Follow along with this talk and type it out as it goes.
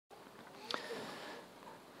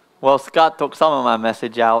Well, Scott took some of my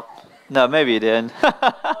message out. No, maybe he didn't.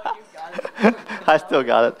 I still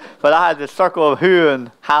got it. But I had the circle of who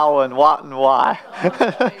and how and what and why.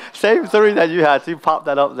 Same three that you had. So you popped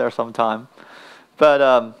that up there sometime.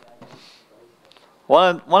 But what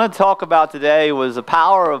I want to talk about today was the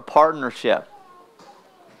power of partnership.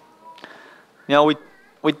 You know,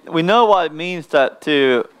 we know what it means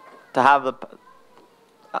to have the...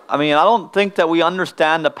 I mean, I don't think that we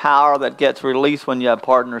understand the power that gets released when you have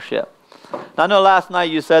partnership. I know last night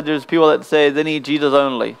you said there's people that say they need Jesus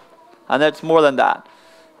only. And that's more than that.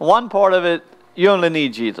 One part of it, you only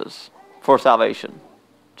need Jesus for salvation.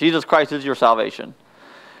 Jesus Christ is your salvation.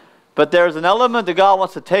 But there's an element that God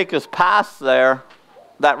wants to take us past there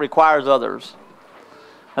that requires others.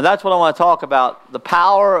 And that's what I want to talk about, the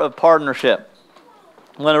power of partnership.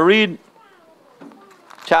 I'm going to read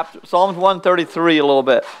Psalms 133 a little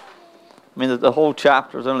bit. I mean, the whole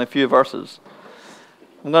chapter is only a few verses.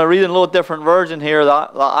 I'm going to read in a little different version here, the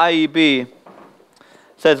IEB. It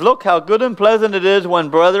says, "Look how good and pleasant it is when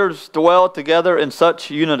brothers dwell together in such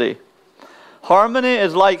unity. Harmony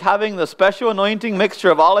is like having the special anointing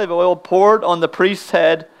mixture of olive oil poured on the priest's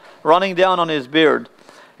head, running down on his beard.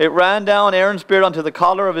 It ran down Aaron's beard onto the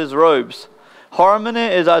collar of his robes. Harmony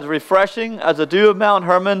is as refreshing as the dew of Mount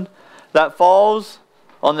Hermon that falls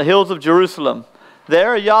on the hills of Jerusalem.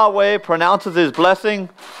 There Yahweh pronounces his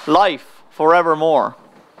blessing, life forevermore."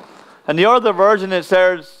 And the other version, it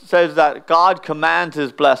says that God commands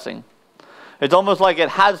his blessing. It's almost like it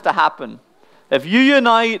has to happen. If you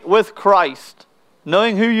unite with Christ,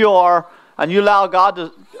 knowing who you are, and you allow God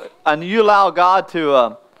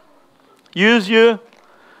to use you,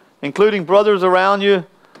 including brothers around you,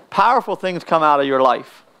 powerful things come out of your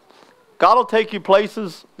life. God will take you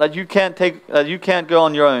places that you can't go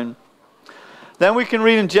on your own. Then we can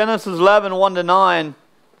read in Genesis 11, 1-9,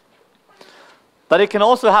 that it can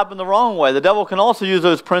also happen the wrong way. The devil can also use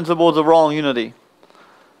those principles of wrong unity.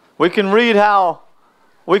 We can read how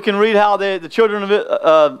the children of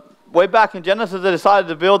it, way back in Genesis, they decided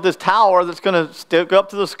to build this tower that's going to stick up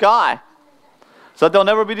to the sky so that they'll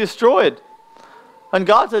never be destroyed. And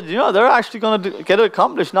God said, they're actually going to get it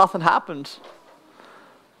accomplished. Nothing happens.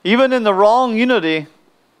 Even in the wrong unity,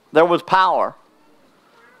 there was power.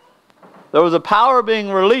 There was a power being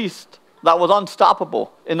released that was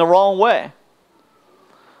unstoppable in the wrong way.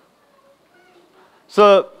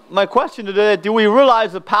 So my question today, do we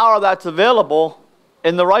realize the power that's available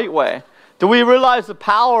in the right way? Do we realize the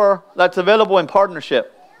power that's available in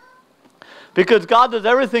partnership? Because God does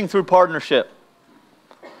everything through partnership.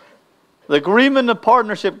 The agreement of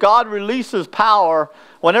partnership, God releases power.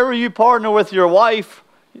 Whenever you partner with your wife,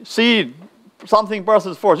 seed, something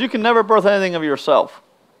births forth. You can never birth anything of yourself.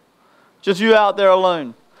 Just you out there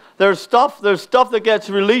alone. There's stuff that gets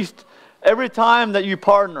released every time that you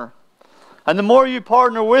partner. And the more you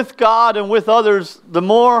partner with God and with others, the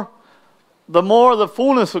more the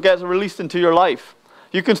fullness will get released into your life.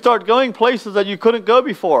 You can start going places that you couldn't go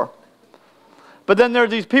before. But then there are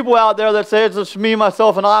these people out there that say, it's just me,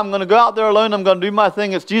 myself, and I. I'm going to go out there alone. I'm going to do my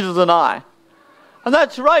thing. It's Jesus and I. And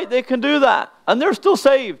that's right. They can do that. And they're still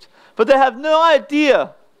saved. But they have no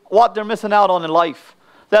idea what they're missing out on in life.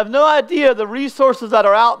 They have no idea the resources that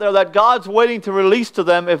are out there that God's waiting to release to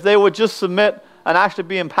them if they would just submit and actually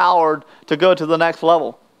be empowered to go to the next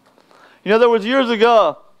level. There was years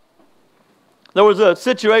ago, there was a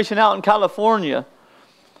situation out in California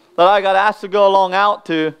that I got asked to go along out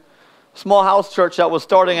to, a small house church that was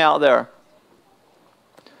starting out there.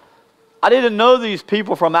 I didn't know these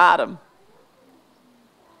people from Adam.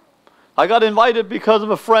 I got invited because of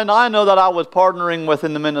a friend I know that I was partnering with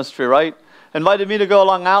in the ministry, right? Invited me to go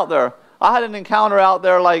along out there. I had an encounter out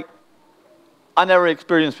there like I never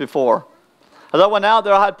experienced before. As I went out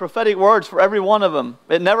there, I had prophetic words for every one of them.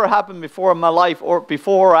 It never happened before in my life, or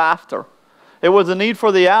before or after. It was a need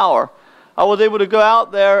for the hour. I was able to go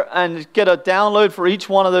out there and get a download for each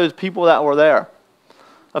one of those people that were there.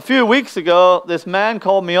 A few weeks ago, this man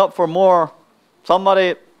called me up for more.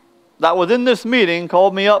 Somebody that was in this meeting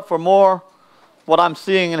called me up for more what I'm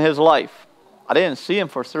seeing in his life. I didn't see him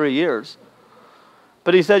for 3 years.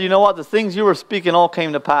 But he said, you know what? The things you were speaking all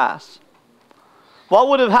came to pass. What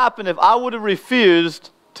would have happened if I would have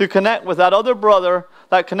refused to connect with that other brother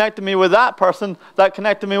that connected me with that person that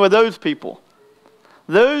connected me with those people?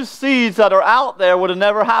 Those seeds that are out there would have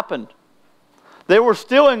never happened. They were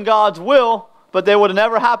still in God's will, but they would have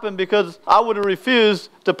never happened because I would have refused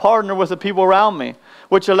to partner with the people around me,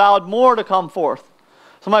 which allowed more to come forth.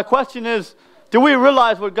 So my question is, do we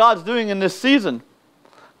realize what God's doing in this season?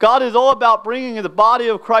 God is all about bringing the body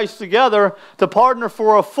of Christ together to partner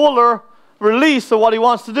for a fuller release of what he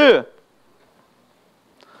wants to do.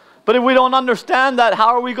 But if we don't understand that,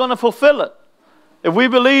 how are we going to fulfill it? If we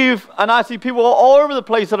believe, and I see people all over the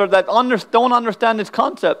place that don't understand this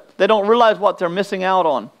concept, they don't realize what they're missing out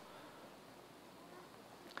on.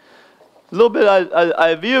 A little bit,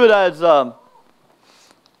 I view it as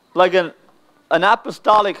like an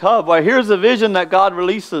apostolic hub, where here's a vision that God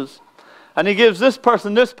releases. And He gives this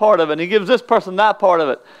person this part of it, and He gives this person that part of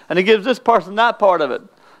it, and He gives this person that part of it.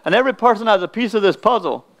 And every person has a piece of this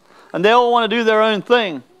puzzle, and they all want to do their own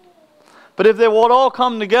thing. But if they would all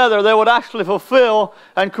come together, they would actually fulfill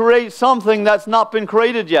and create something that's not been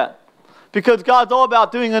created yet. Because God's all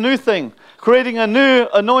about doing a new thing, creating a new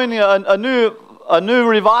anointing, a new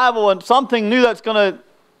revival, and something new that's going to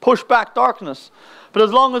push back darkness. But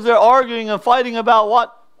as long as they're arguing and fighting about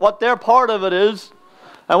what their part of it is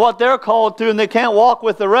and what they're called to, and they can't walk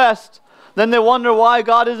with the rest, then they wonder why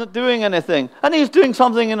God isn't doing anything. And He's doing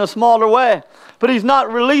something in a smaller way, but He's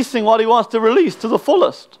not releasing what He wants to release to the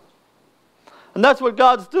fullest. And that's what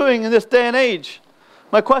God's doing in this day and age.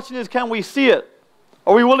 My question is, can we see it?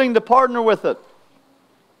 Are we willing to partner with it?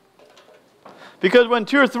 Because when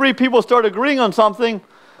 2 or 3 people start agreeing on something,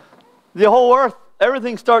 the whole earth,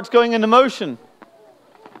 everything starts going into motion.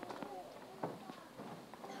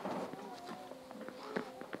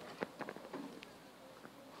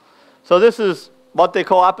 So this is what they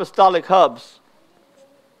call apostolic hubs.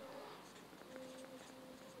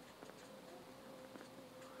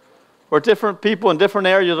 Where different people in different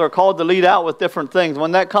areas are called to lead out with different things.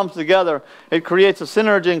 When that comes together, it creates a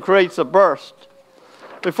synergy and creates a burst.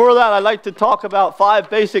 Before that, I'd like to talk about 5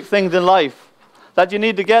 basic things in life that you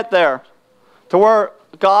need to get there to where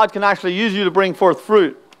God can actually use you to bring forth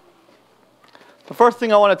fruit. The first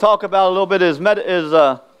thing I want to talk about a little bit is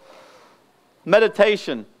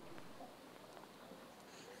meditation.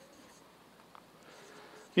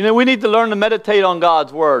 You know, we need to learn to meditate on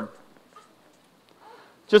God's Word.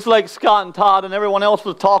 Just like Scott and Todd and everyone else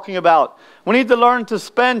was talking about. We need to learn to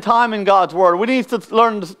spend time in God's Word. We need to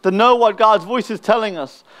learn to know what God's voice is telling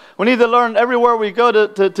us. We need to learn everywhere we go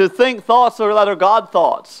to think thoughts that are God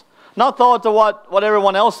thoughts. Not thoughts of what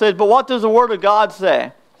everyone else says, but what does the Word of God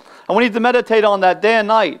say? And we need to meditate on that day and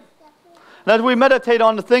night. And as we meditate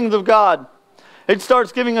on the things of God, it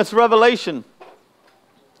starts giving us revelation.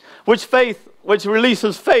 Which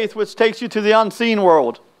releases faith, which takes you to the unseen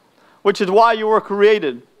world. Which is why you were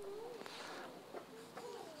created.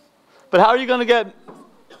 But how are you going to get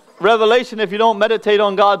revelation if you don't meditate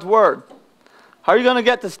on God's Word? How are you going to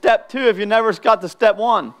get to step 2 if you never got to step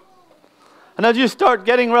 1? And as you start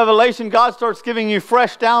getting revelation, God starts giving you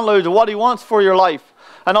fresh downloads of what He wants for your life.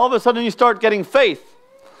 And all of a sudden you start getting faith.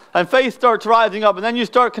 And faith starts rising up. And then you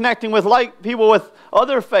start connecting with like people with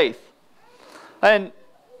other faith. And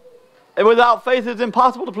without faith it's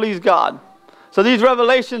impossible to please God. So these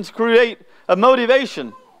revelations create a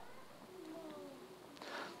motivation.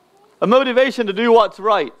 A motivation to do what's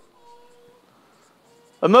right.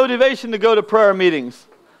 A motivation to go to prayer meetings.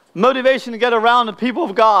 A motivation to get around the people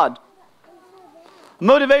of God. A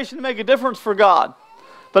motivation to make a difference for God.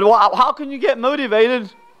 But how can you get motivated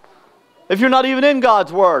if you're not even in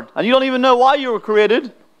God's Word? And you don't even know why you were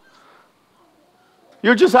created.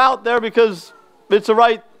 You're just out there because it's the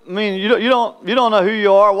right. I mean, you don't know who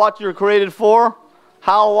you are, what you're created for,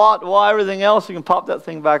 how, what, why, everything else. You can pop that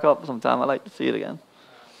thing back up sometime. I'd like to see it again.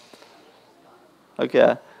 Okay.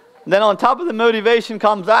 And then on top of the motivation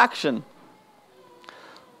comes action.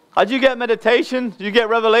 As you get meditation, you get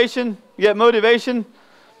revelation, you get motivation,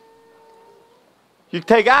 you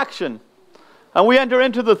take action. And we enter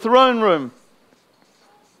into the throne room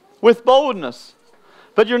with boldness.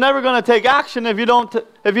 But you're never going to take action if you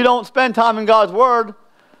don't spend time in God's Word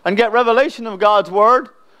and get revelation of God's Word,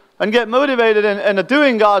 and get motivated in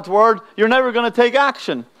doing God's Word. You're never going to take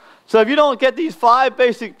action. So if you don't get these 5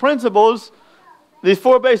 basic principles, these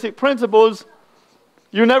 4 basic principles,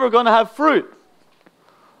 you're never going to have fruit.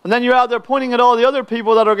 And then you're out there pointing at all the other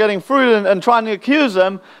people that are getting fruit and trying to accuse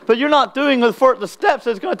them, but you're not doing the steps that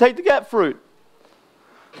it's going to take to get fruit.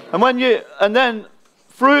 And then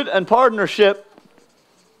fruit and partnership,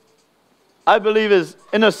 I believe, is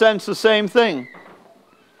in a sense the same thing.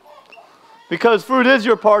 Because fruit is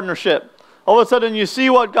your partnership. All of a sudden you see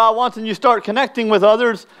what God wants and you start connecting with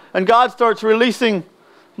others, and God starts releasing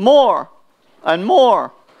more and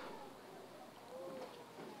more.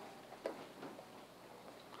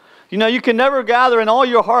 You know, you can never gather in all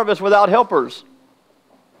your harvest without helpers.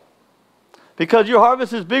 Because your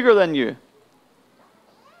harvest is bigger than you.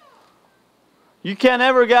 You can't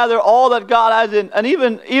ever gather all that God has in. And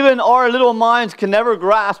even our little minds can never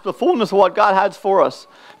grasp the fullness of what God has for us.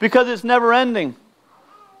 Because it's never ending.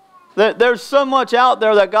 There's so much out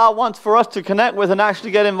there that God wants for us to connect with and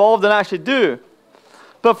actually get involved and actually do.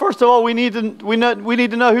 But first of all, we need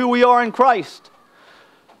to know who we are in Christ.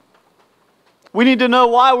 We need to know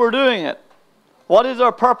why we're doing it. What is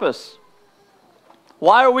our purpose?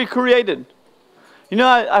 Why are we created? You know,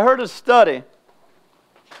 I heard a study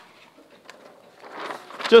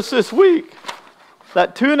just this week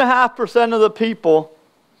that 2.5% of the people,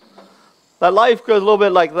 that life goes a little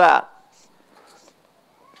bit like that.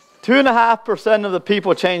 2.5% of the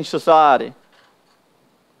people change society.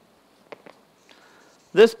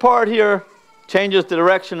 This part here changes the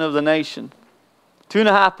direction of the nation.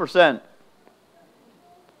 2.5%.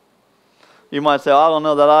 You might say, I don't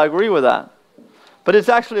know that I agree with that. But it's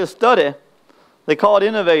actually a study. They call it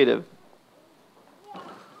innovative.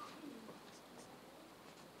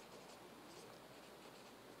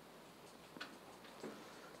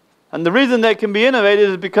 And the reason they can be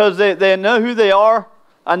innovative is because they know who they are,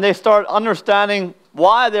 and they start understanding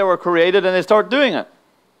why they were created, and they start doing it.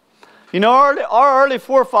 You know, our early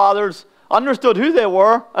forefathers understood who they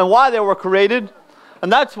were and why they were created,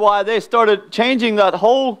 and that's why they started changing that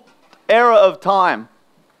whole era of time.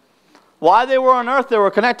 Why they were on earth, they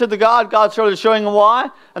were connected to God. God started showing them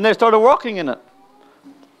why, and they started working in it.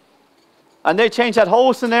 And they changed that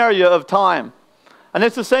whole scenario of time. And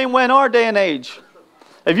it's the same way in our day and age.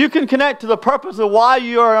 If you can connect to the purpose of why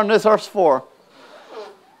you are on this earth for,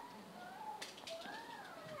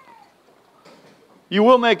 you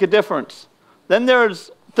will make a difference. Then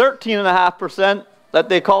there's 13.5% that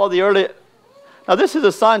they call the early... Now this is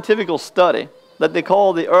a scientific study that they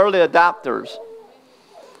call the early adapters.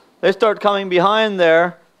 They start coming behind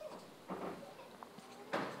there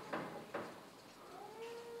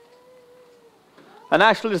and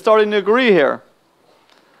actually starting to agree here.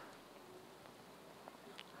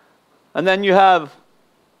 And then you have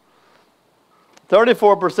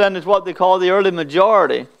 34% is what they call the early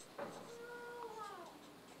majority.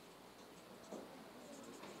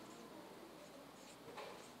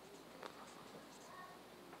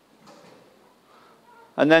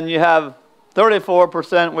 And then you have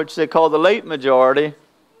 34%, which they call the late majority.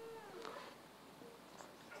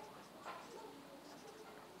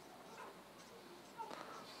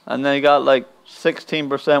 And then you got like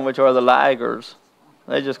 16%, which are the laggers.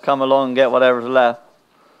 They just come along and get whatever's left.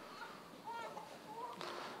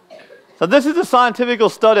 So this is a scientific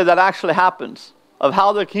study that actually happens of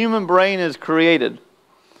how the human brain is created.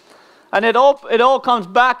 And it all comes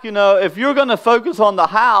back, you know, if you're going to focus on the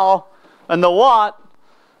how and the what,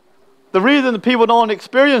 the reason that people don't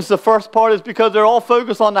experience the first part is because they're all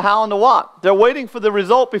focused on the how and the what. They're waiting for the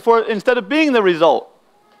result instead of being the result.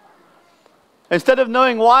 Instead of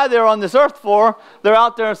knowing why they're on this earth for, they're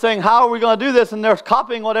out there saying, how are we going to do this? And they're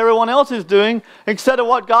copying what everyone else is doing instead of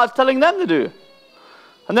what God's telling them to do.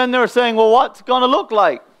 And then they're saying, well, what's it going to look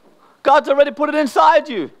like? God's already put it inside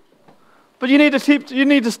you. But you need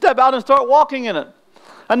to step out and start walking in it.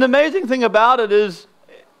 And the amazing thing about it is,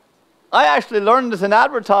 I actually learned this in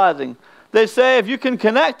advertising. They say if you can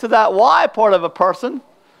connect to that why part of a person,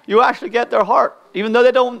 you actually get their heart. Even though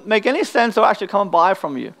they don't make any sense, they'll actually come and buy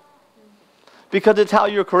from you. Because it's how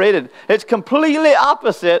you're created. It's completely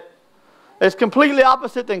opposite. It's completely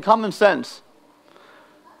opposite than common sense.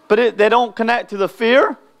 But they don't connect to the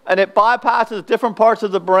fear, and it bypasses different parts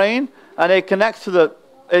of the brain, and it connects to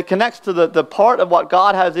the part of what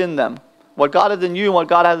God has in them. What God has in you and what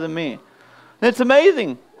God has in me. And it's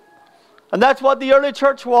amazing. And that's what the early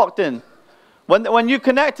church walked in. When you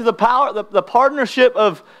connect to the power, the partnership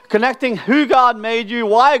of connecting who God made you,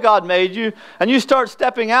 why God made you, and you start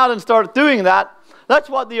stepping out and start doing that, that's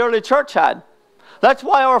what the early church had. That's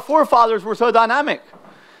why our forefathers were so dynamic.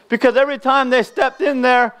 Because every time they stepped in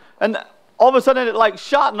there, and all of a sudden it like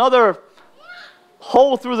shot another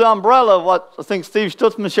hole through the umbrella of what I think Steve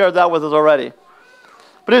Stutzman shared that with us already.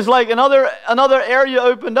 But it's like another area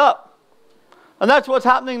opened up. And that's what's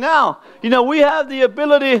happening now. You know, we have the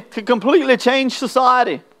ability to completely change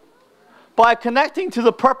society by connecting to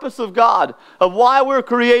the purpose of God, of why we're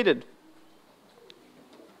created.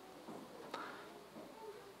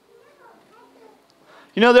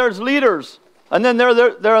 You know, there's leaders, and then there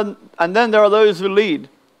are those who lead.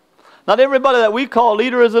 Not everybody that we call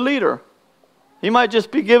leader is a leader. You might just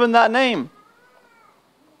be given that name.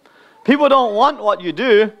 People don't want what you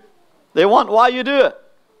do. They want why you do it.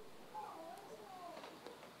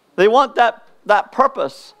 They want that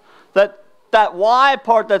purpose, that why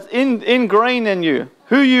part that's ingrained in you,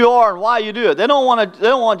 who you are and why you do it. They don't want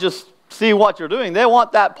to just see what you're doing. They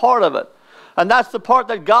want that part of it. And that's the part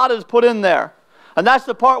that God has put in there. And that's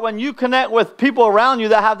the part when you connect with people around you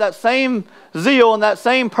that have that same zeal and that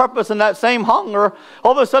same purpose and that same hunger,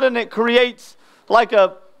 all of a sudden it creates like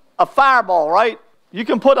a fireball, right? You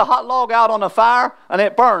can put a hot log out on a fire and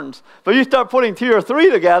it burns. But you start putting 2 or 3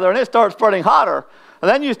 together and it starts burning hotter. And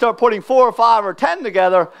then you start putting 4 or 5 or 10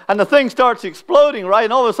 together and the thing starts exploding, right?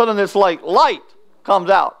 And all of a sudden it's like light comes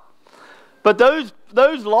out. But those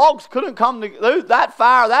logs couldn't come together. That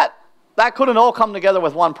fire, that couldn't all come together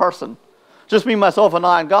with one person. Just me, myself, and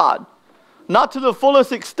I, and God. Not to the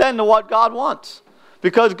fullest extent of what God wants.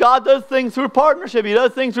 Because God does things through partnership. He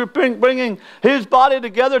does things through bringing His body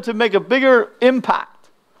together to make a bigger impact.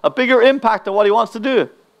 A bigger impact of what He wants to do.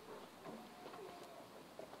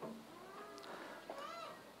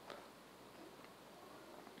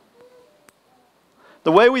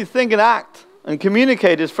 The way we think and act and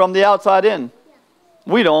communicate is from the outside in.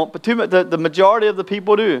 We don't, but the majority of the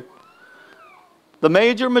people do. The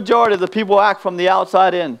major majority of the people act from the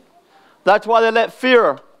outside in. That's why they let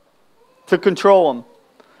fear to control them.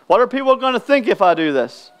 What are people going to think if I do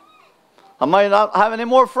this? I might not have any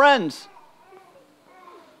more friends.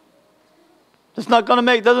 It's not going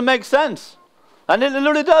to doesn't make sense. And it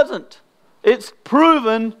literally doesn't. It's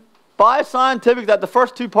proven by scientific that the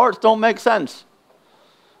first 2 parts don't make sense.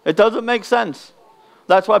 It doesn't make sense.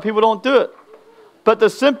 That's why people don't do it. But the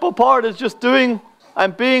simple part is just doing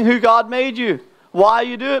and being who God made you. Why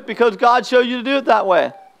you do it? Because God showed you to do it that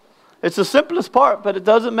way. It's the simplest part, but it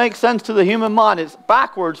doesn't make sense to the human mind. It's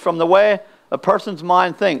backwards from the way a person's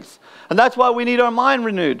mind thinks. And that's why we need our mind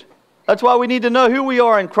renewed. That's why we need to know who we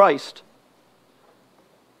are in Christ.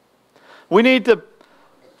 We need to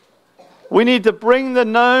bring the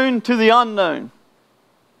known to the unknown.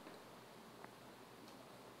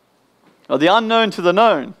 Or the unknown to the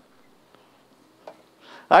known.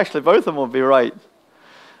 Actually, both of them would be right.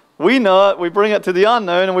 We know it, we bring it to the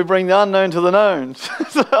unknown, and we bring the unknown to the known.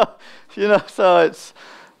 So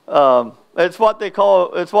it's what they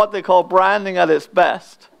call branding at its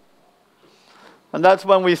best. And that's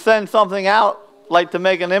when we send something out, like to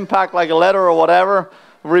make an impact, like a letter or whatever.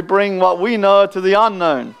 We bring what we know to the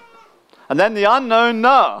unknown, and then the unknown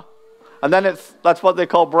know, and then that's what they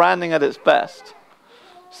call branding at its best.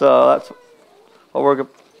 So that's what we're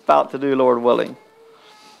about to do, Lord willing.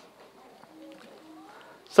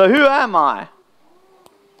 So who am I?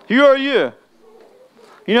 Who are you?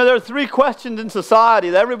 You know, there are 3 questions in society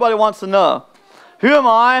that everybody wants to know. Who am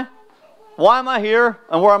I? Why am I here?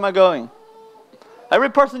 And where am I going? Every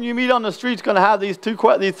person you meet on the street is going to have these 3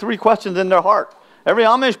 questions in their heart. Every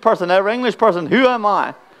Amish person, every English person, who am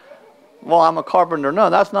I? Well, I'm a carpenter. No,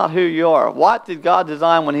 that's not who you are. What did God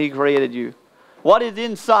design when He created you? What is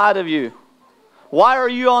inside of you? Why are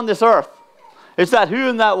you on this earth? It's that who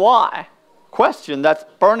and that why question that's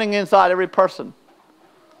burning inside every person.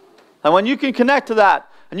 And when you can connect to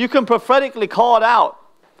that, and you can prophetically call it out,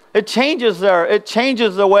 it changes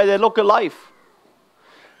the way they look at life.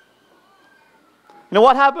 You know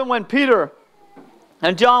what happened when Peter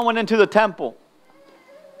and John went into the temple?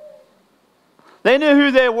 They knew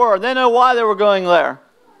who they were. They knew why they were going there.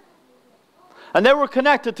 And they were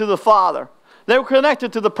connected to the Father. They were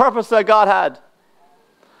connected to the purpose that God had.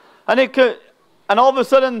 And all of a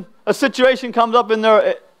sudden, a situation comes up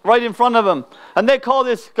right in front of them. And they call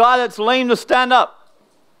this guy that's lame to stand up.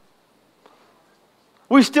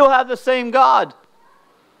 We still have the same God.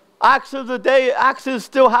 Acts is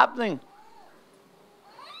still happening.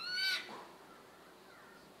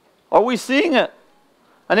 Are we seeing it?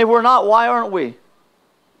 And if we're not, why aren't we?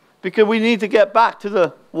 Because we need to get back to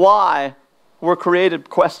the why we're created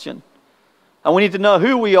question. And we need to know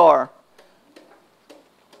who we are.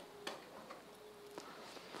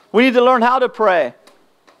 We need to learn how to pray.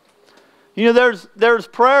 You know, there's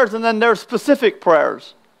prayers, and then there's specific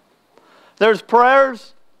prayers. There's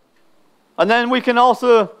prayers, and then we can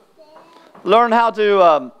also learn how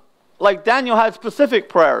to, like Daniel had specific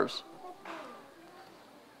prayers.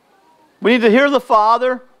 We need to hear the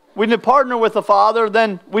Father. We need to partner with the Father.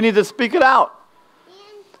 Then we need to speak it out.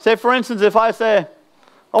 Say, for instance, if I say,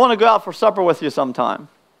 I want to go out for supper with you sometime.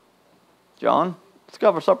 John, let's go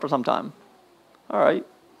out for supper sometime. All right.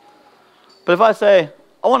 But if I say,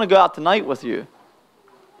 I want to go out tonight with you,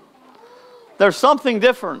 there's something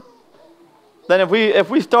different than if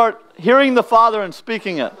we start hearing the Father and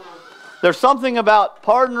speaking it. There's something about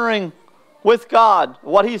partnering with God,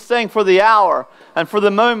 what He's saying for the hour and for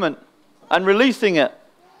the moment, and releasing it.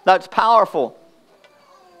 That's powerful.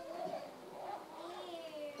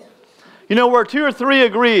 You know, where 2 or 3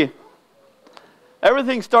 agree,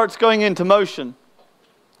 everything starts going into motion,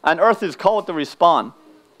 and earth is called to respond.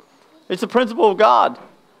 It's the principle of God.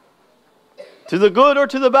 To the good or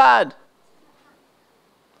to the bad.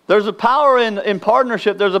 There's a power in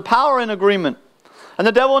partnership. There's a power in agreement. And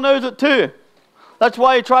the devil knows it too. That's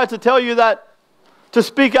why he tries to tell you that, to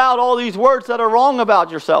speak out all these words that are wrong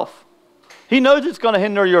about yourself. He knows it's going to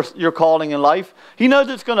hinder your calling in life. He knows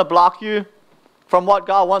it's going to block you from what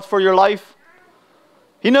God wants for your life.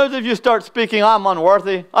 He knows if you start speaking, I'm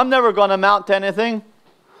unworthy, I'm never going to amount to anything.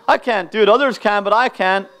 I can't do it. Others can, but I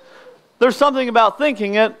can't. There's something about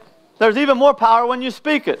thinking it. There's even more power when you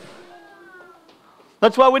speak it.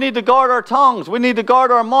 That's why we need to guard our tongues. We need to guard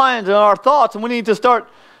our minds and our thoughts, and we need to start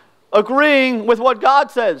agreeing with what God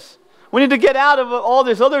says. We need to get out of all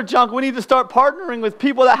this other junk. We need to start partnering with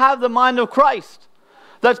people that have the mind of Christ,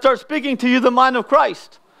 that start speaking to you the mind of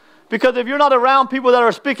Christ. Because if you're not around people that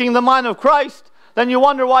are speaking the mind of Christ, then you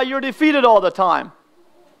wonder why you're defeated all the time.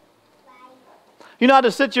 You know, I had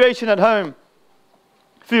a situation at home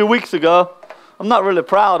a few weeks ago. I'm not really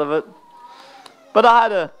proud of it. But I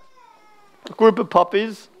had a group of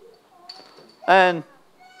puppies. And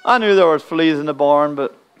I knew there was fleas in the barn,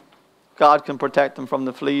 but God can protect them from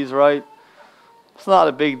the fleas, right? It's not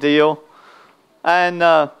a big deal. And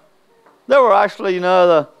they were actually,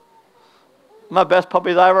 my best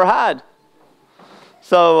puppies I ever had.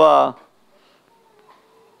 So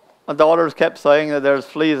my daughters kept saying that there's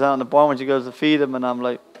fleas out in the barn when she goes to feed them, and I'm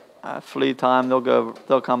like, flea time,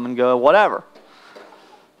 they'll come and go, whatever.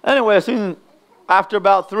 Anyway, after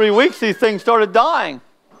about 3 weeks, these things started dying.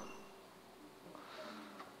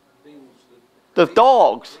 The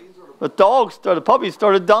puppies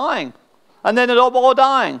started dying. And then it all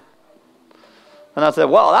dying. And I said,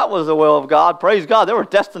 well, that was the will of God. Praise God. They were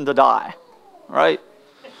destined to die. Right?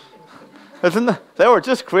 They were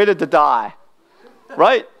just created to die.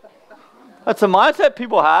 Right? That's the mindset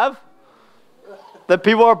people have. That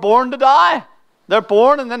people are born to die. They're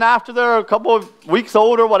born, and then after they're a couple of weeks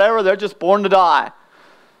old or whatever, they're just born to die.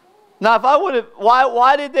 Now, if I would have,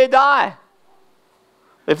 why did they die?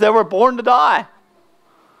 If they were born to die.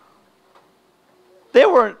 They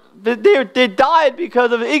died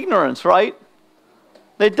because of ignorance, right?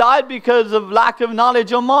 They died because of lack of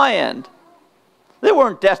knowledge on my end. They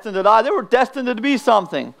weren't destined to die. They were destined to be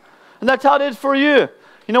something. And that's how it is for you.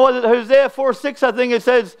 You know what, Hosea 4:6, I think it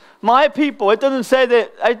says, my people. It doesn't say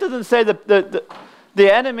the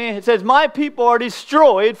enemy. It says, my people are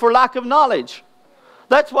destroyed for lack of knowledge.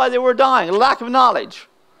 That's why they were dying, lack of knowledge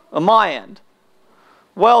on my end.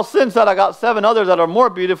 Well, since that, I got 7 others that are more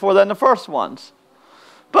beautiful than the first ones.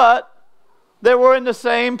 But they were in the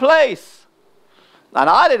same place. And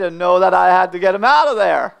I didn't know that I had to get them out of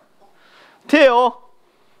there. Till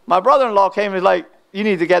my brother-in-law came and was like, you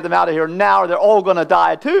need to get them out of here now or they're all going to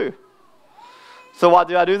die too. So what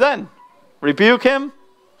do I do then? Rebuke him?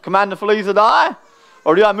 Command the fleas to die?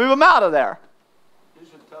 Or do I move them out of there? You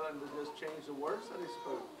should tell him to just change the words that he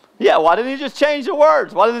spoke. Yeah, why didn't he just change the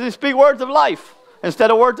words? Why did he speak words of life instead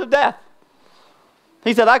of words of death?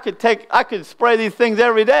 He said, I could spray these things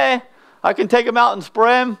every day. I can take them out and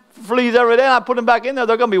spray them, fleas every day, and I put them back in there.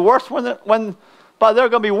 They're going to be worse they're going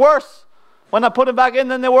to be worse when I put them back in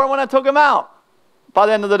than they were when I took them out by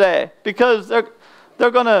the end of the day. Because they're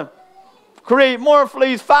going to create more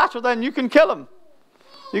fleas faster than you can kill them.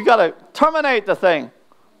 You got to terminate the thing,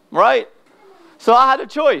 right? So I had a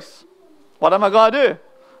choice. What am I going to do?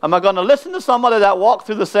 Am I going to listen to somebody that walked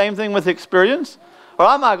through the same thing with experience? Or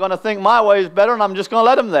am I going to think my way is better and I'm just going to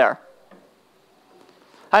let them there?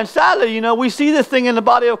 And sadly, we see this thing in the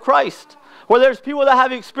body of Christ, where there's people that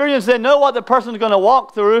have experience. They know what the person's going to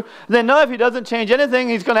walk through. They know if he doesn't change anything,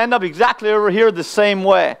 he's going to end up exactly over here the same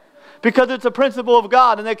way. Because it's a principle of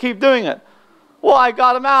God, and they keep doing it. Well, I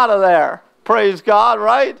got him out of there. Praise God,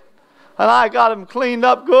 right? And I got him cleaned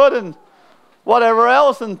up good and whatever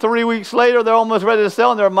else. And 3 weeks later, they're almost ready to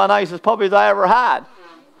sell, and they're my nicest puppies I ever had.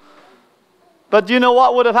 But do you know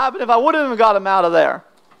what would have happened if I wouldn't have got him out of there?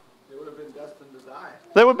 They would have been destined to die.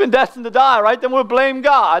 They would have been destined to die, right? Then we'll blame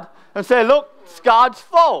God and say, look, it's God's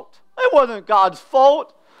fault. It wasn't God's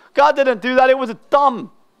fault. God didn't do that. It was a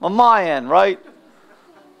thumb on my end, right?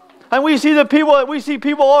 And we see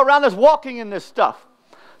people all around us walking in this stuff.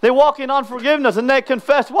 They walk in unforgiveness and they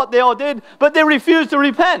confess what they all did, but they refuse to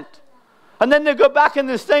repent. And then they go back in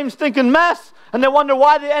the same stinking mess and they wonder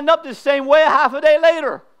why they end up the same way a half a day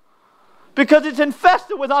later. Because it's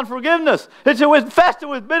infested with unforgiveness. It's infested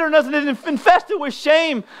with bitterness, and it's infested with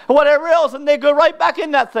shame and whatever else, and they go right back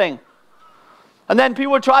in that thing. And then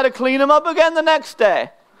people try to clean them up again the next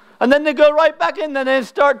day. And then they go right back in, and they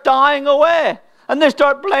start dying away. And they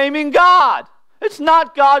start blaming God. It's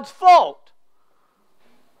not God's fault.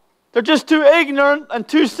 They're just too ignorant and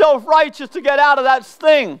too self-righteous to get out of that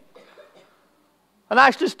thing and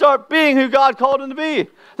actually start being who God called them to be.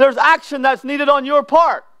 There's action that's needed on your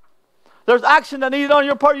part. There's action that needed on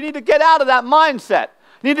your part. You need to get out of that mindset.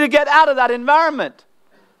 You need to get out of that environment.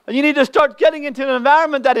 And you need to start getting into an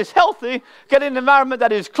environment that is healthy, getting an environment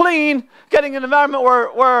that is clean, getting an environment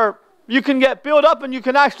where you can get built up and you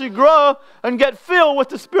can actually grow and get filled with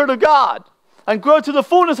the Spirit of God and grow to the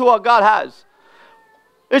fullness of what God has.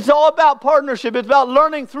 It's all about partnership. It's about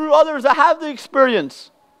learning through others that have the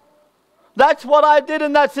experience. That's what I did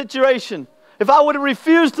in that situation. If I would have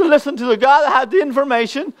refused to listen to the guy that had the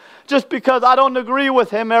information just because I don't agree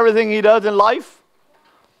with him, everything he does in life,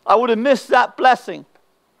 I would have missed that blessing.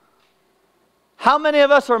 How many of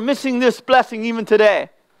us are missing this blessing even today?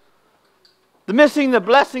 Missing the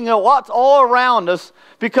blessing of what's all around us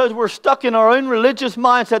because we're stuck in our own religious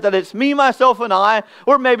mindset that it's me, myself, and I,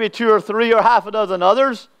 or maybe 2 or 3 or half a dozen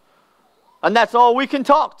others, and that's all we can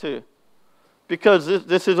talk to. Because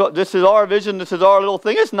this is our vision, this is our little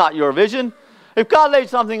thing. It's not your vision. If God laid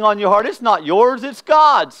something on your heart, it's not yours, it's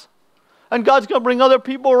God's. And God's going to bring other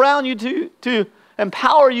people around you to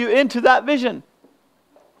empower you into that vision.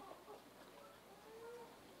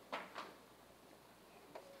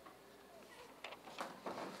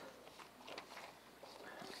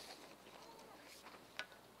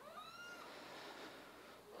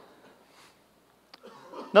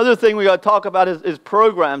 Another thing we got to talk about is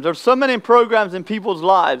programs. There's so many programs in people's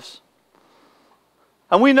lives.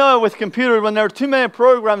 And we know with computers, when there are too many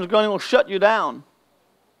programs going, it will shut you down.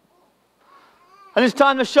 And it's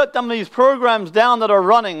time to shut some of these programs down that are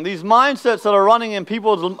running, these mindsets that are running in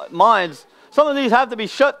people's minds. Some of these have to be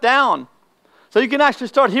shut down so you can actually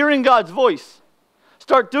start hearing God's voice.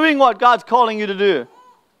 Start doing what God's calling you to do.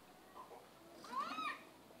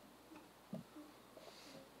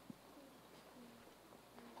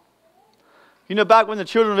 You know, back when the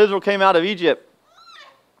children of Israel came out of Egypt,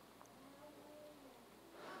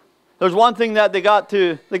 there's one thing that they got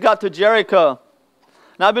to Jericho.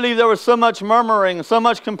 And I believe there was so much murmuring, so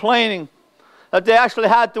much complaining, that they actually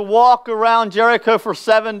had to walk around Jericho for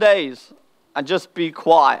 7 days and just be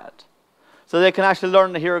quiet so they can actually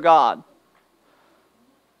learn to hear God.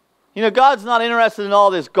 You know, God's not interested in all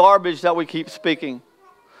this garbage that we keep speaking.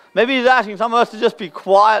 Maybe He's asking some of us to just be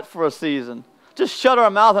quiet for a season. Just shut our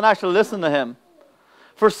mouth and actually listen to Him.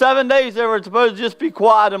 For 7 days they were supposed to just be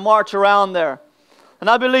quiet and march around there. And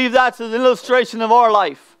I believe that's an illustration of our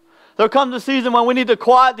life. There comes a season when we need to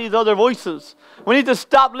quiet these other voices. We need to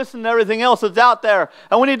stop listening to everything else that's out there.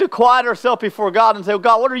 And we need to quiet ourselves before God and say, oh,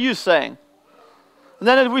 God, what are you saying? And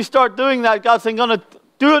then as we start doing that, God's saying, gonna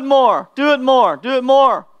do it more, do it more, do it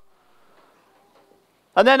more.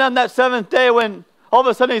 And then on that 7th day when all of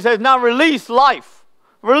a sudden He says, now release life.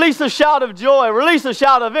 Release a shout of joy. Release a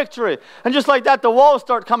shout of victory. And just like that, the walls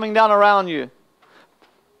start coming down around you.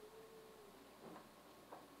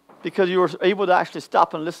 Because you were able to actually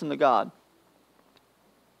stop and listen to God.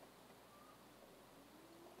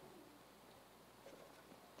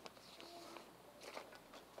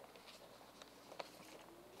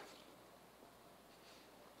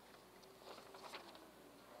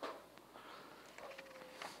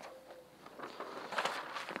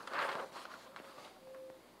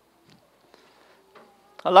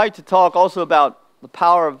 I'd like to talk also about the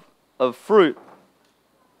power of fruit.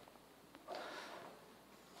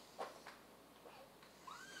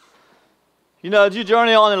 You know, as you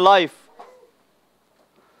journey on in life,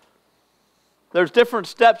 there's different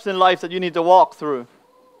steps in life that you need to walk through.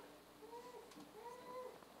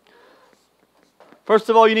 First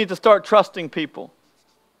of all, you need to start trusting people.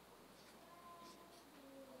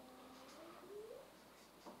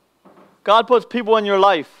 God puts people in your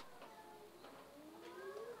life.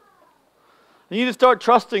 You need to start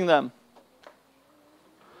trusting them.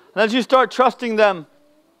 And as you start trusting them,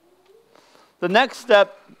 the next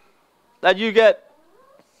step that you get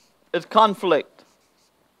is conflict.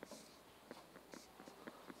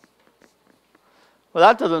 Well,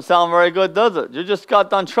 that doesn't sound very good, does it? You just got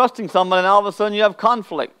done trusting someone and all of a sudden you have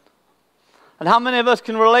conflict. And how many of us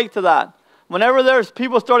can relate to that? Whenever there's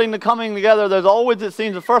people starting to coming together, there's always, it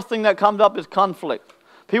seems, the first thing that comes up is conflict.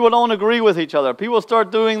 People don't agree with each other. People start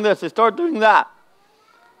doing this. They start doing that.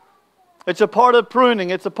 It's a part of pruning.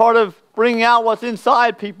 It's a part of bringing out what's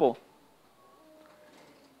inside people.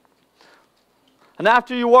 And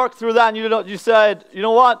after you work through that, and you said, you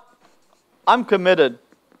know what? I'm committed.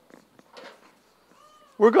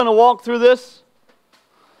 We're going to walk through this.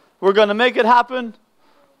 We're going to make it happen.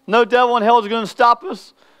 No devil in hell is going to stop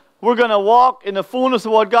us. We're going to walk in the fullness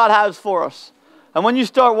of what God has for us. And when you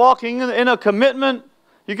start walking in a commitment,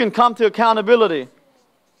 you can come to accountability.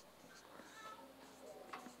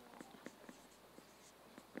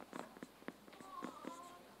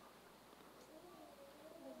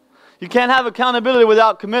 You can't have accountability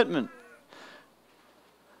without commitment.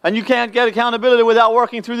 And you can't get accountability without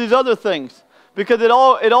working through these other things. Because it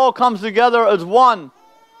all comes together as one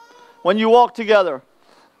when you walk together.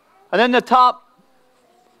 And then the top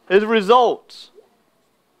is results.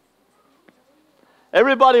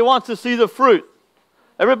 Everybody wants to see the fruit.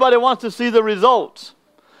 Everybody wants to see the results.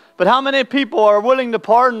 But how many people are willing to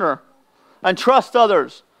partner and trust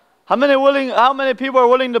others? How many people are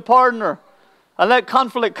willing to partner and let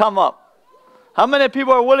conflict come up? How many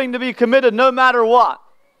people are willing to be committed no matter what?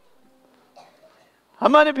 How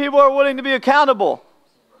many people are willing to be accountable?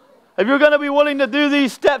 If you're going to be willing to do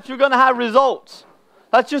these steps, you're going to have results.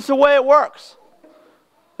 That's just the way it works.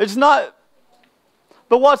 It's not.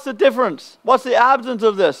 But what's the difference? What's the absence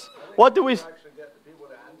of this? What do we Actually get the people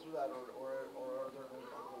to answer that, or are there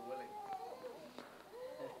people willing?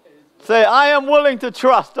 say? I am willing to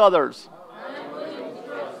trust others.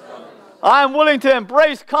 I am willing to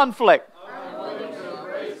embrace conflict.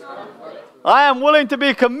 I am willing to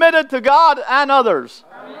be committed to God and others.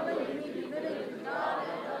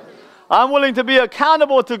 I'm willing to be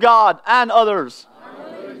accountable to God and others.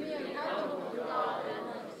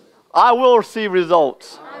 I will see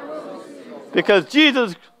results. Because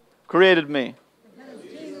Jesus created me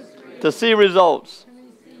to see results.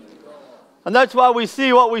 And that's why we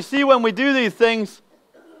see what we see when we do these things.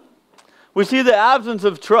 We see the absence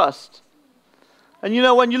of trust. And you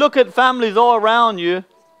know, when you look at families all around you,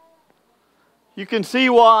 you can see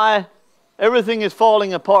why everything is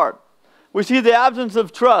falling apart. We see the absence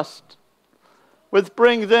of trust, which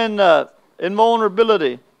brings in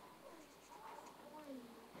invulnerability.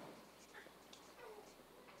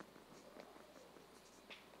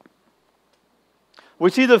 We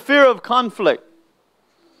see the fear of conflict.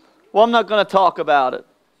 Well, I'm not going to talk about it.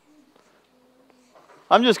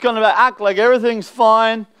 I'm just going to act like everything's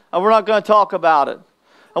fine, and we're not going to talk about it.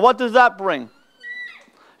 And what does that bring?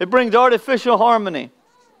 It brings artificial harmony.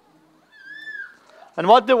 And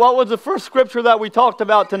what was the first scripture that we talked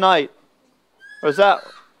about tonight? Or is that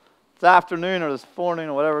this afternoon or this morning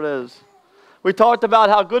or whatever it is? We talked about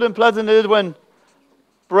how good and pleasant it is when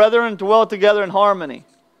brethren dwell together in harmony.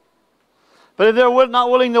 But if they're not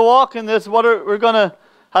willing to walk in this, we're going to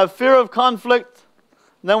have fear of conflict,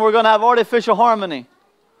 and then we're going to have artificial harmony.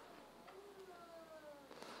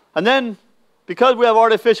 And then, because we have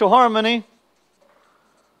artificial harmony,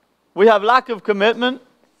 we have lack of commitment,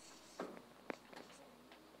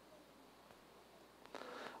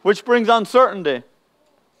 which brings uncertainty,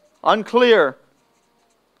 unclear.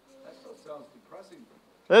 That still sounds depressing.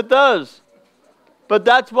 It does. But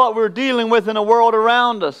that's what we're dealing with in the world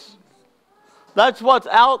around us. That's what's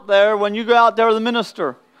out there when you go out there as a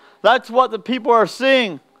minister. That's what the people are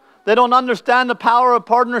seeing. They don't understand the power of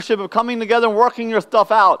partnership, of coming together and working your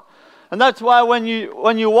stuff out. And that's why when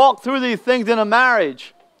you walk through these things in a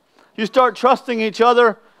marriage, you start trusting each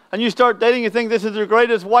other, and you start dating, you think this is your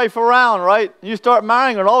greatest wife around, right? You start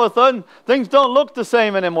marrying her, and all of a sudden, things don't look the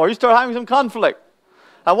same anymore. You start having some conflict.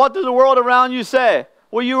 And what does the world around you say?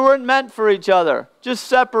 Well, you weren't meant for each other. Just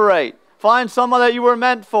separate. Find someone that you were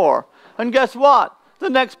meant for. And guess what? The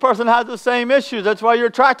next person has the same issues. That's why you're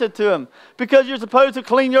attracted to him. Because you're supposed to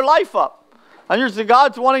clean your life up. And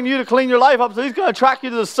God's wanting you to clean your life up, so he's going to attract you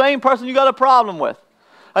to the same person you got a problem with.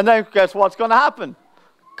 And then guess what's going to happen?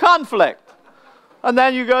 Conflict. And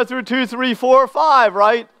then you go through 2, 3, 4, 5,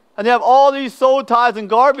 right? And you have all these soul ties and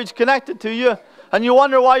garbage connected to you, and you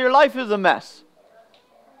wonder why your life is a mess.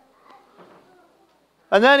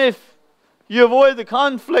 And then if you avoid the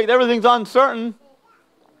conflict, everything's uncertain,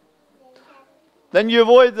 then you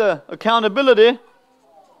avoid the accountability.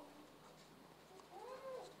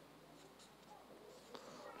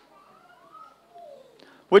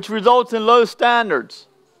 Which results in low standards.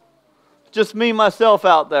 Just me, myself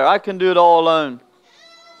out there. I can do it all alone.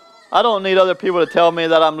 I don't need other people to tell me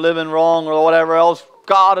that I'm living wrong or whatever else.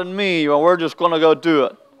 God and me, well, we're just going to go do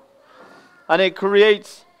it. And it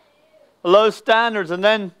creates low standards, and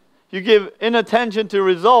then you give inattention to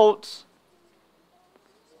results.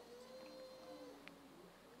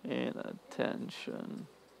 Inattention.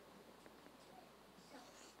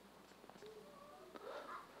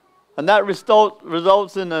 And that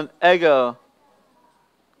results in an ego.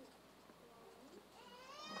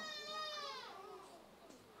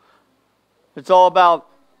 It's all about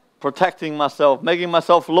protecting myself, making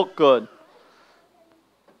myself look good.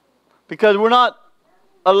 Because we're not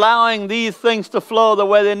allowing these things to flow the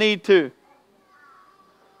way they need to.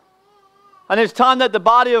 And it's time that the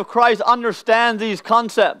body of Christ understands these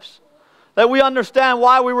concepts. That we understand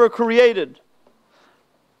why we were created.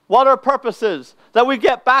 What our purpose is. That we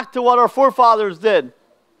get back to what our forefathers did.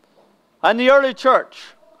 And the early church.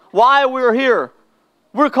 Why we're here.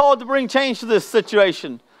 We're called to bring change to this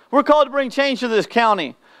situation. We're called to bring change to this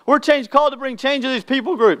county. We're called to bring change to these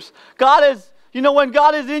people groups. God is, when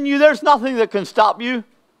God is in you, there's nothing that can stop you.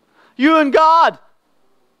 You and God.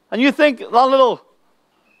 And you think a little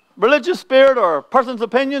religious spirit or a person's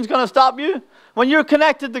opinion is going to stop you? When you're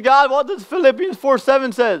connected to God, what does Philippians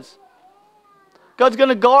 4:7 says? God's going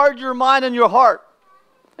to guard your mind and your heart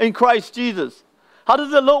in Christ Jesus. How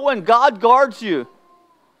does it look when God guards you?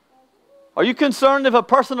 Are you concerned if a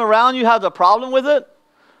person around you has a problem with it?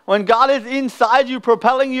 When God is inside you,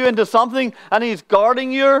 propelling you into something, and He's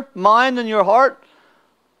guarding your mind and your heart?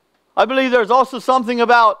 I believe there's also something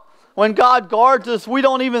about when God guards us, we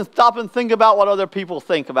don't even stop and think about what other people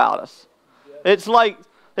think about us. It's like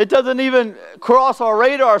it doesn't even cross our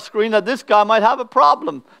radar screen that this guy might have a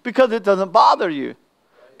problem because it doesn't bother you.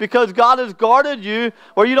 Because God has guarded you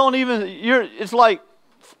where you don't even, it's like,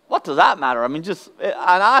 what does that matter? I mean, and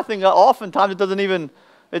I think oftentimes it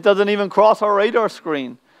doesn't even cross our radar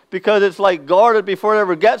screen because it's like guarded before it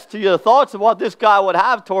ever gets to you. The thoughts of what this guy would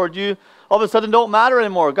have toward you all of a sudden don't matter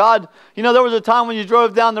anymore. God, there was a time when you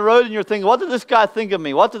drove down the road and you're thinking, what did this guy think of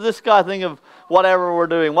me? What did this guy think of whatever we're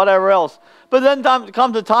doing, whatever else? But then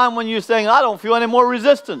comes a time when you're saying, I don't feel any more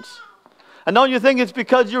resistance. And don't you think it's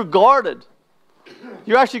because you're guarded?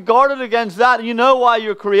 You're actually guarded against that, and you know why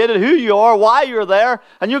you're created, who you are, why you're there,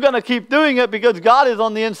 and you're going to keep doing it because God is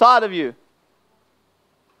on the inside of you.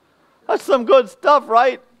 That's some good stuff,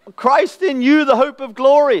 right? Christ in you, the hope of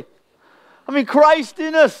glory. I mean, Christ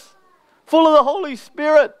in us. Full of the Holy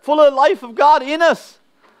Spirit, full of the life of God in us.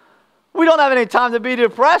 We don't have any time to be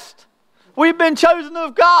depressed. We've been chosen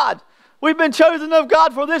of God. We've been chosen of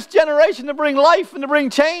God for this generation to bring life and to bring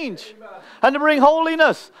change and to bring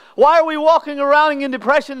holiness. Why are we walking around in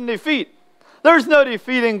depression and defeat? There's no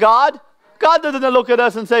defeat in God. God doesn't look at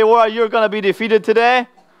us and say, well, you're going to be defeated today.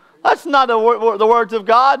 That's not the words of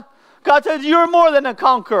God. God says, you're more than a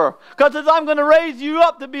conqueror. God says, I'm going to raise you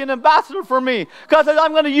up to be an ambassador for me. God says,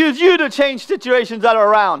 I'm going to use you to change situations that are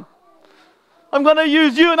around. I'm going to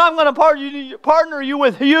use you, and I'm going to partner you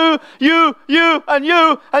with you, and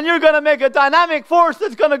you're going to make a dynamic force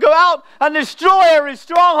that's going to go out and destroy every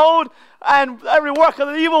stronghold and every work of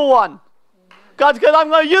the evil one. God says, I'm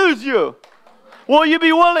going to use you. Will you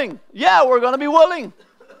be willing? Yeah, we're going to be willing.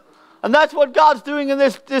 And that's what God's doing in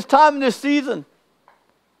this time, in this season.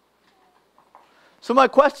 So my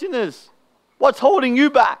question is, what's holding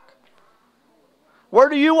you back? Where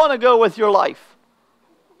do you want to go with your life?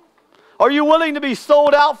 Are you willing to be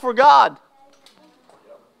sold out for God?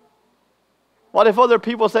 What if other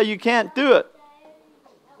people say you can't do it?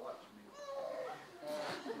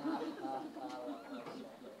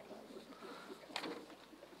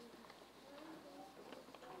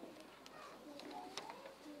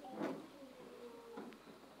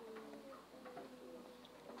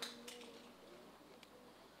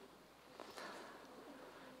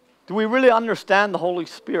 Do we really understand the Holy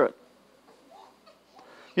Spirit?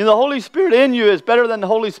 The Holy Spirit in you is better than the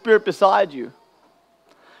Holy Spirit beside you.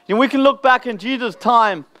 We can look back in Jesus'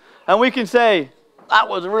 time and we can say, that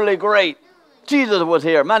was really great. Jesus was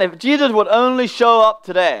here. Man, if Jesus would only show up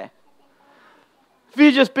today, if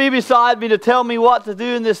He'd just be beside me to tell me what to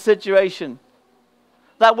do in this situation,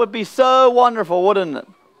 that would be so wonderful, wouldn't it?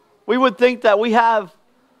 We would think that we have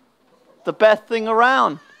the best thing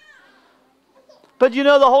around. But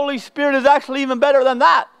the Holy Spirit is actually even better than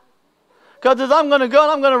that. Because as I'm going to go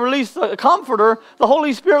and I'm going to release the Comforter, the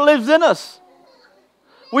Holy Spirit lives in us.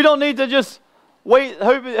 We don't need to just wait,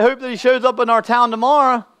 hope that He shows up in our town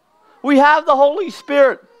tomorrow. We have the Holy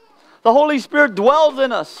Spirit. The Holy Spirit dwells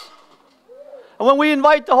in us. And when we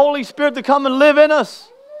invite the Holy Spirit to come and live in us,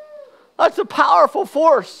 that's a powerful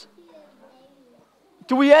force.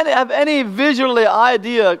 Do we have any visual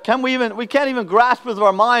idea? We can't even grasp with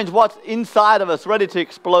our minds what's inside of us ready to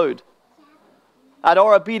explode. At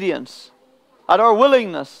our obedience, at our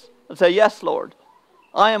willingness, and say, yes, Lord,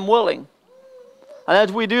 I am willing. And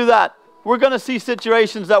as we do that, we're going to see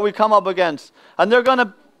situations that we come up against. And they're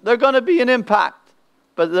going to be an impact,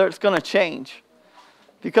 but it's going to change.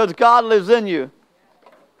 Because God lives in you.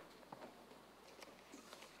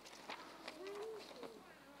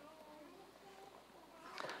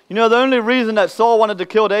 The only reason that Saul wanted to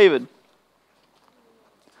kill David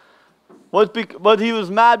was he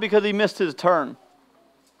was mad because he missed his turn.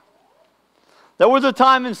 There was a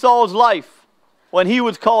time in Saul's life when he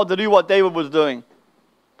was called to do what David was doing.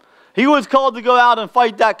 He was called to go out and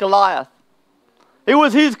fight that Goliath. It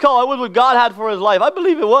was his call. It was what God had for his life. I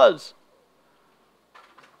believe it was.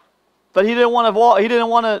 But he didn't want to He didn't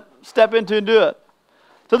want to step into and do it.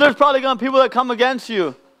 So there's probably going to be people that come against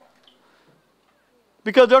you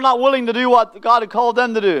because they're not willing to do what God had called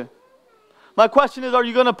them to do. My question is, are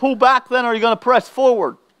you going to pull back then, or are you going to press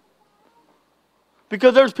forward?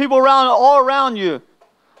 Because there's people all around you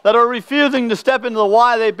that are refusing to step into the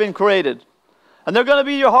why they've been created. And they're going to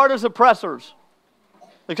be your hardest oppressors.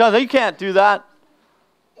 Because they can't do that.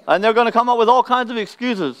 And they're going to come up with all kinds of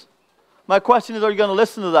excuses. My question is, are you going to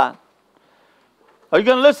listen to that? Are you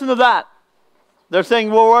going to listen to that? They're saying,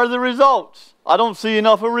 well, where are the results? I don't see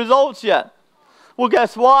enough of results yet. Well,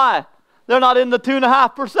 guess why? They're not in the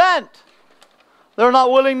 2.5%. They're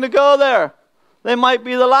not willing to go there. They might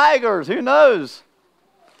be the laggers. Who knows?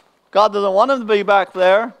 God doesn't want them to be back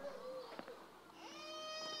there.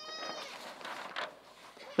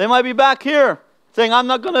 They might be back here saying, I'm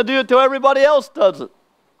not going to do it till everybody else does it.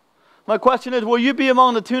 My question is, will you be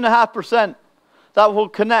among the 2.5% that will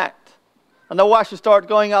connect and that will actually start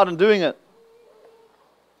going out and doing it?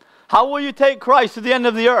 How will you take Christ to the end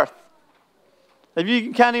of the earth if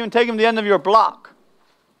you can't even take him to the end of your block?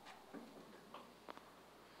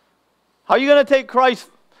 How are you going to take Christ?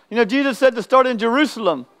 You know, Jesus said to start in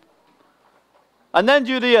Jerusalem, and then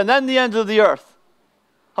Judea, and then the ends of the earth.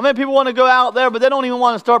 How many people want to go out there, but they don't even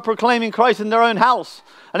want to start proclaiming Christ in their own house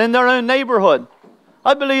and in their own neighborhood?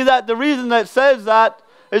 I believe that the reason that says that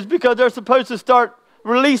is because they're supposed to start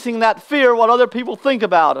releasing that fear, what other people think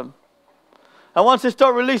about them. And once they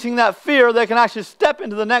start releasing that fear, they can actually step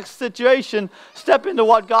into the next situation, step into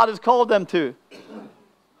what God has called them to.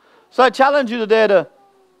 So I challenge you today to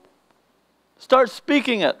start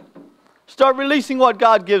speaking it. Start releasing what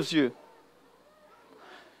God gives you.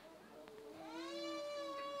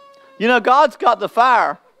 You know, God's got the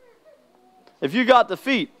fire if you got the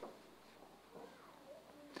feet.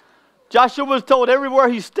 Joshua was told everywhere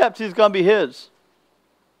he steps, he's going to be his.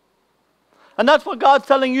 And that's what God's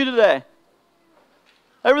telling you today.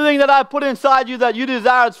 Everything that I put inside you that you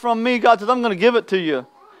desire is from me, God says, I'm going to give it to you.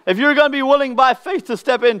 If you're going to be willing by faith to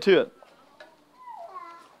step into it.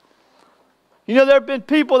 You know, there have been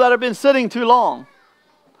people that have been sitting too long.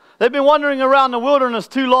 They've been wandering around the wilderness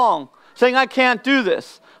too long, saying, I can't do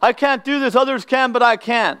this. I can't do this. Others can, but I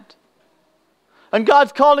can't. And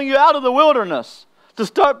God's calling you out of the wilderness to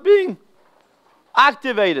start being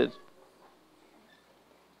activated.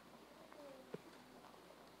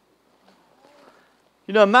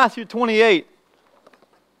 You know, Matthew 28,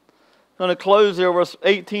 I'm going to close there, verse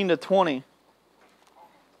 18 to 20.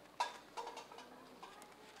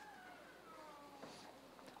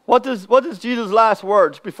 What is Jesus' last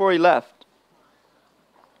words before he left?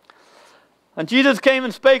 And Jesus came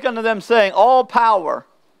and spake unto them, saying, all power.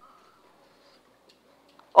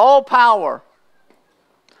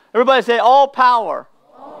 Everybody say, all power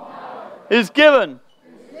is given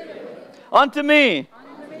unto me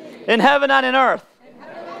in heaven and in earth.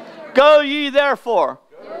 Go ye therefore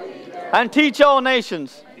and teach all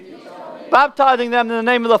nations, baptizing them in the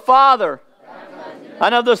name of the Father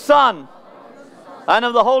and of the Son and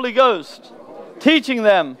of the Holy Ghost, teaching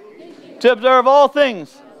them to observe all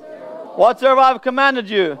things whatsoever I have commanded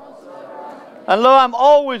you. And lo, I'm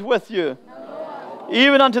always with you,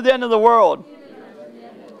 even unto the end of the world.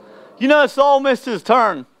 You know, Saul missed his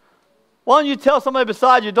turn. Why don't you tell somebody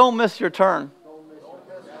beside you, don't miss your turn?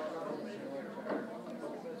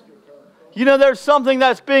 You know, there's something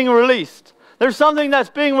that's being released. There's something that's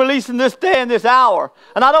being released in this day and this hour.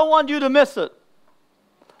 And I don't want you to miss it.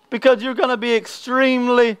 Because you're going to be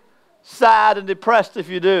extremely sad and depressed if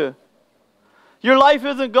you do. Your life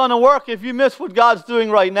isn't going to work if you miss what God's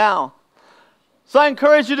doing right now. So I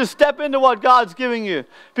encourage you to step into what God's giving you.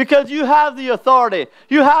 Because you have the authority.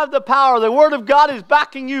 You have the power. The Word of God is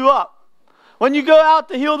backing you up. When you go out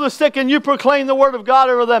to heal the sick and you proclaim the Word of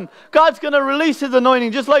God over them, God's going to release His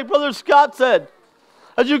anointing, just like Brother Scott said.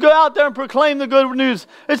 As you go out there and proclaim the good news,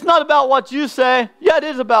 it's not about what you say. Yeah, it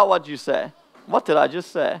is about what you say. What did I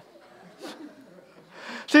just say?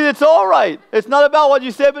 See, it's all right. It's not about what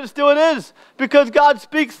you say, but still it is. Because God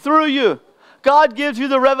speaks through you. God gives you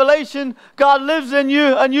the revelation. God lives in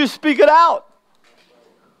you, and you speak it out.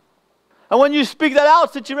 And when you speak that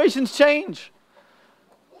out, situations change.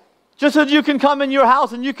 Just as you can come in your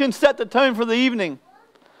house and you can set the tone for the evening.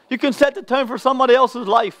 You can set the tone for somebody else's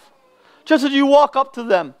life. Just as you walk up to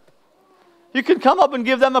them. You can come up and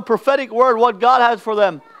give them a prophetic word, what God has for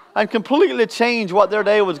them, and completely change what their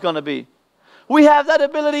day was going to be. We have that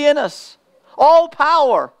ability in us. All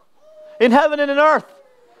power in heaven and in earth.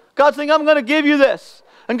 God's saying, I'm going to give you this.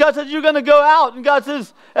 And God says, you're going to go out. And God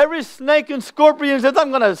says, every snake and scorpion, He says, I'm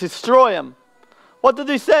going to destroy them. What did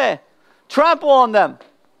He say? Trample on them.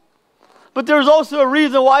 But there's also a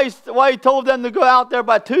reason why he told them to go out there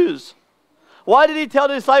by twos. Why did He tell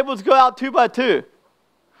the disciples to go out 2 by 2?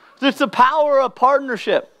 It's the power of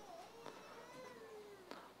partnership.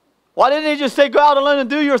 Why didn't he just say, go out alone and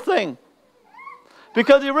do your thing?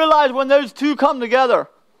 Because he realized when those two come together,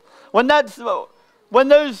 when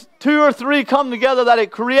those two or three come together, that it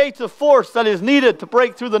creates a force that is needed to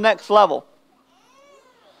break through the next level.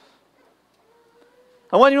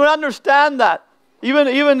 And when you understand that,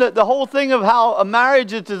 even the whole thing of how a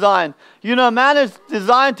marriage is designed, you know, a man is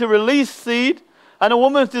designed to release seed, and a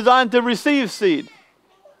woman is designed to receive seed.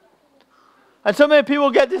 And so many people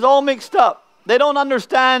get this all mixed up. They don't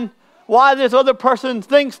understand why this other person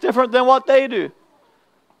thinks different than what they do.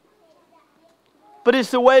 But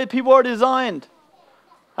it's the way people are designed.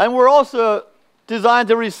 And we're also designed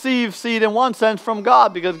to receive seed in one sense from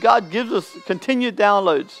God, because God gives us continued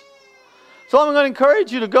downloads. So I'm going to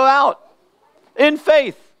encourage you to go out in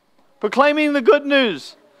faith, proclaiming the good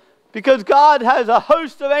news, because God has a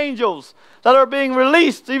host of angels that are being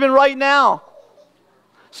released even right now.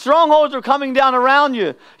 Strongholds are coming down around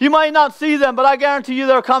you. You might not see them, but I guarantee you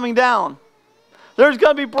they're coming down. There's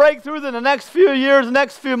going to be breakthroughs in the next few years, the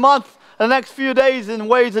next few months, the next few days in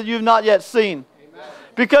ways that you've not yet seen. Amen.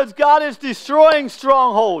 Because God is destroying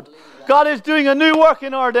strongholds. God is doing a new work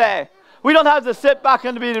in our day. We don't have to sit back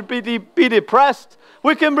and be depressed.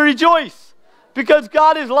 We can rejoice because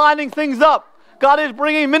God is lining things up. God is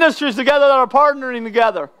bringing ministries together that are partnering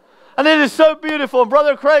together. And it is so beautiful.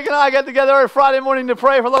 Brother Craig and I get together every Friday morning to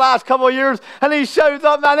pray for the last couple of years. And he shows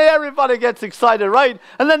up, man. Everybody gets excited, right?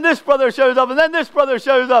 And then this brother shows up. And then this brother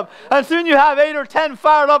shows up. And soon you have 8 or 10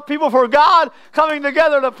 fired up people for God coming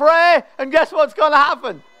together to pray. And guess what's going to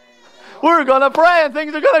happen? We're going to pray and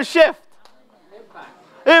things are going to shift.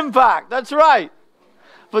 Impact. That's right.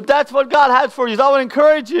 But that's what God has for you. So I would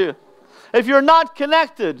encourage you. If you're not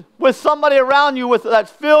connected with somebody around you that's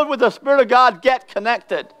filled with the Spirit of God, get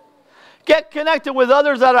connected. Get connected with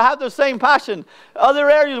others that have the same passion. Other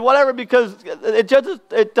areas, whatever, because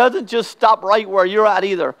it doesn't just stop right where you're at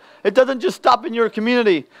either. It doesn't just stop in your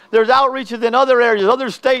community. There's outreaches in other areas,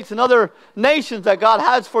 other states, and other nations that God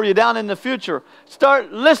has for you down in the future.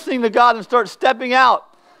 Start listening to God and start stepping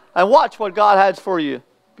out and watch what God has for you.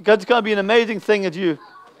 Because it's going to be an amazing thing as you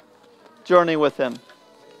journey with Him.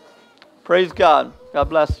 Praise God. God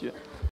bless you.